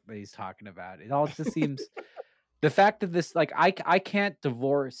shit like that he's talking about. It all just seems the fact that this like I can't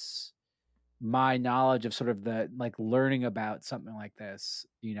divorce my knowledge of sort of the like learning about something like this,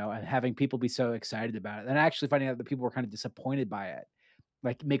 and having people be so excited about it, and actually finding out that people were kind of disappointed by it,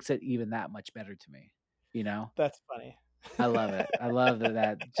 like makes it even that much better to me, you know? that's funny. I love it. I love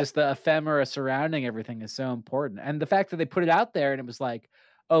that just the ephemera surrounding everything is so important, and the fact that they put it out there and it was like,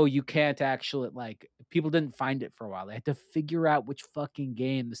 "Oh, you can't actually" like, people didn't find it for a while. They had to figure out which fucking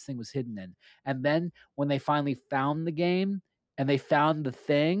game this thing was hidden in, and then when they finally found the game and they found the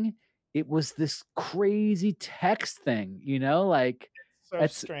thing, it was this crazy text thing, like, So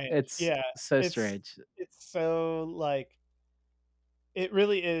it's strange. it's Yeah, so it's strange. it's so like. It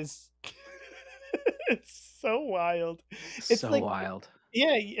really is. It's so wild. It's So like wild.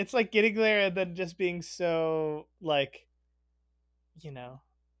 yeah, it's like getting there and then just being so, like, you know,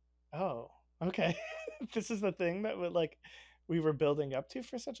 "Oh, okay. This is the thing that would, like, we were building up to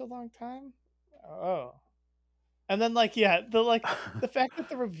for such a long time? Oh." And then, like, yeah, the fact that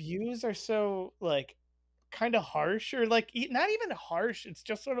the reviews are so, like, kinda harsh or, like, not even harsh, it's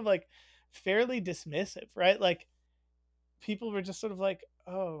just sort of, like, fairly dismissive, right? Like, people were just sort of like,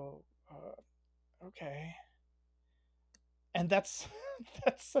 "Oh, okay." And that's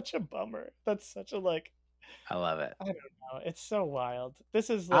that's such a bummer. That's such a, like, I love it. I don't know, it's so wild. This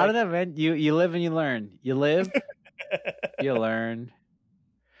is I don't like know, man. You live and you learn. You live, you learn.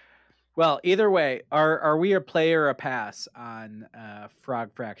 Well, either way, are we a play or a pass on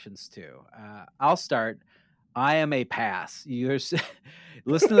Frog Fractions 2? I'll start. I am a pass.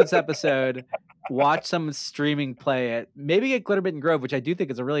 Listen to this episode, watch some streaming play it, maybe get Glitterbitten Grove, which I do think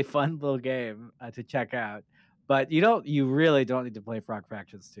is a really fun little game to check out. But you really don't need to play Frog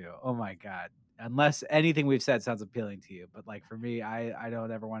Fractions 2. Oh my god. Unless anything we've said sounds appealing to you. But like for me, I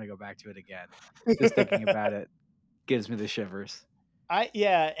don't ever want to go back to it again. Just thinking about it gives me the shivers.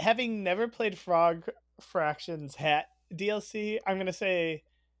 yeah, having never played Frog Fractions Hat DLC, I'm gonna say,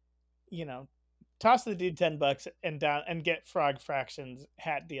 you know, toss the dude $10 and down and get Frog Fractions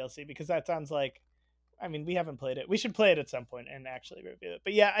Hat DLC because that sounds like, I mean, we haven't played it. We should play it at some point and actually review it.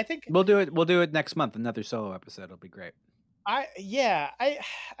 But yeah, I think We'll do it. We'll do it next month. Another solo episode. It'll be great.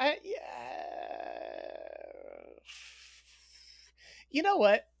 You know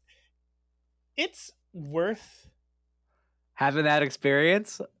what? It's worth Having that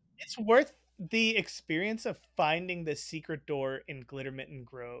experience. it's worth the experience of finding the secret door in Glittermitten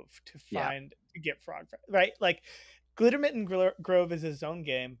Grove Yeah. to get right? Like Glittermitten Grove is his own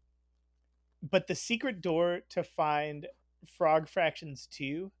game, but the secret door to find Frog Fractions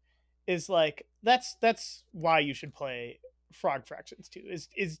 2 is like that's why you should play Frog Fractions 2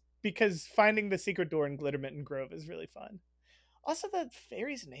 is because finding the secret door in Glittermitten Grove is really fun. Also, the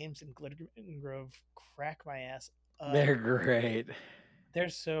fairies' names in Glittermitten Grove crack my ass up. They're great. They're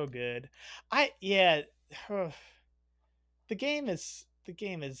so good. I yeah, the game is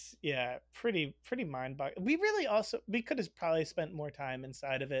yeah, pretty mind-boggling. We could have probably spent more time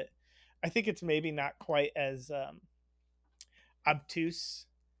inside of it. I think it's maybe not quite as obtuse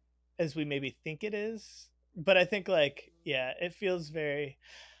as we maybe think it is, but I think like yeah, it feels very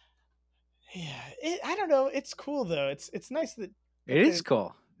yeah, I don't know, it's cool though. It's nice It that is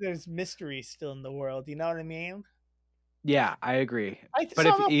cool. there's mystery still in the world, you know what I mean? Yeah, I agree. But So if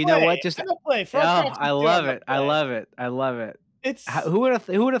I'm gonna you know play. what, just I'm gonna play Frog oh, Fractions I 2. I'm love gonna it. I play. love it. I love it. It's Who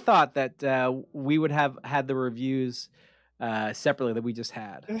would have thought that we would have had the reviews separately that we just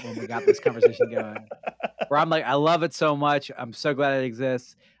had when we got this conversation going? Where I'm like, I love it so much. I'm so glad it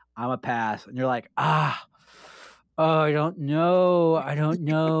exists. I'm a pass, and you're like, oh, I don't know. I don't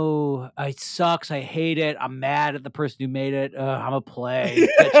know. It sucks. I hate it. I'm mad at the person who made it. I'm a play.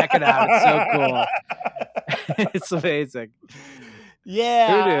 Check it out. It's so cool. It's amazing. Who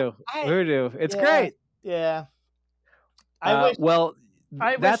yeah. knew? I Who knew? It's yeah great. yeah. I wish Well,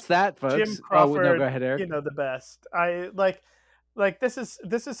 I wish that's that, Jim folks. Oh no, go Crawford, ahead, Eric. the best. I like this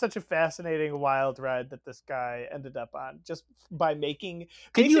is such a fascinating wild ride that this guy ended up on just by making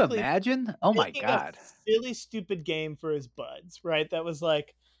Can you basically imagine? Oh my making a god. silly stupid game for his buds, right? That was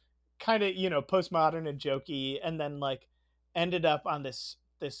like kind of, postmodern and jokey and then like ended up on this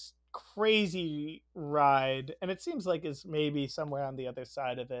crazy ride and it seems like is maybe somewhere on the other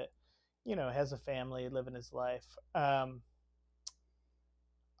side of it, has a family living his life.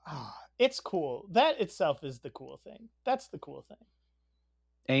 It's cool. That itself is the cool thing. That's the cool thing.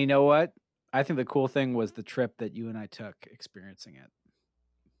 And you know what? I think the cool thing was the trip that you and I took experiencing it.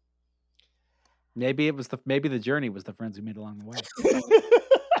 Maybe the journey was the friends we made along the way.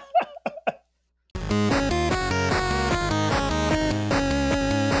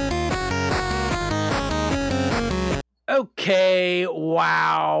 Okay,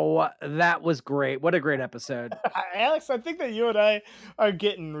 wow. That was great. What a great episode. Alex, I think that you and I are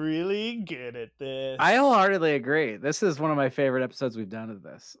getting really good at this. I wholeheartedly agree. This is one of my favorite episodes we've done of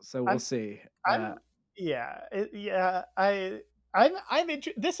this. So we'll I'm, see. I'm, yeah, yeah. I'm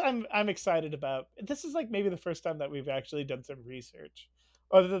excited about. This is like maybe the first time that we've actually done some research,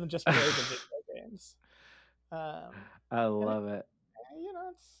 other than just play the video games. I And love it.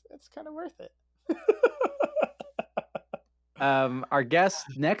 it's kind of worth it. Our guest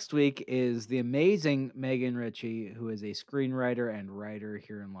next week is the amazing Megan Ritchie, who is a screenwriter and writer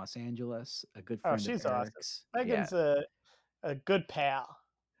here in Los Angeles, a good friend of She's Eric's. awesome. Megan's a good pal.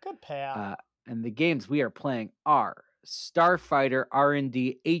 Good pal. And the games we are playing are Starfighter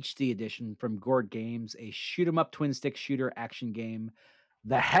R&D HD Edition from Gord Games, a shoot 'em up twin stick shooter action game.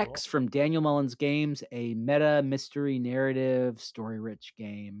 The Cool. Hex from Daniel Mullins Games, a meta mystery narrative story rich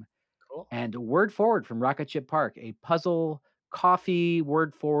game. Cool. And Word Forward from Rocket Ship Park, a puzzle coffee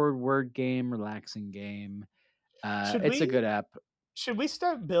word forward word game relaxing game. Should It's a good we app. should we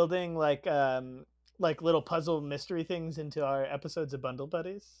start building like little puzzle mystery things into our episodes of Bundle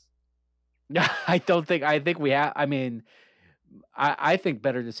Buddies? I think we have. I mean, I think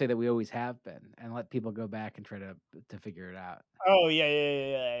better to say that we always have been and let people go back and try to figure it out. Oh, yeah, yeah, yeah,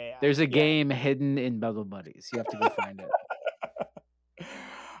 yeah, yeah, There's a yeah. game hidden in Bubble Buddies. You have to go find it.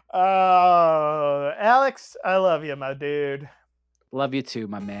 Oh, Alex, I love you, my dude. Love you too,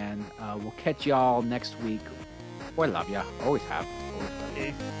 my man. We'll catch y'all next week. Boy, love ya. Always have. Always will.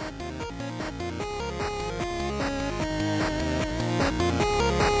 Peace.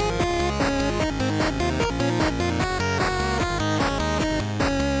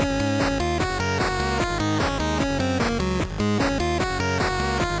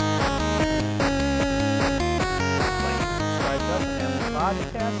 Like and subscribe to us on Apple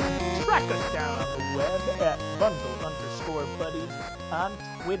Podcasts. Track us down on the web at bundle_buddies on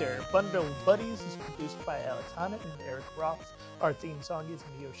Twitter. Bundle Buddies is produced by Alex Honnett and Eric Ross. Our theme song is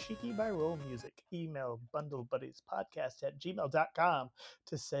Miyoshiki by Roll Music. Email bundlebuddies@gmail.com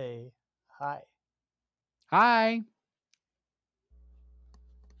to say hi. Hi.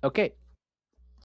 Okay.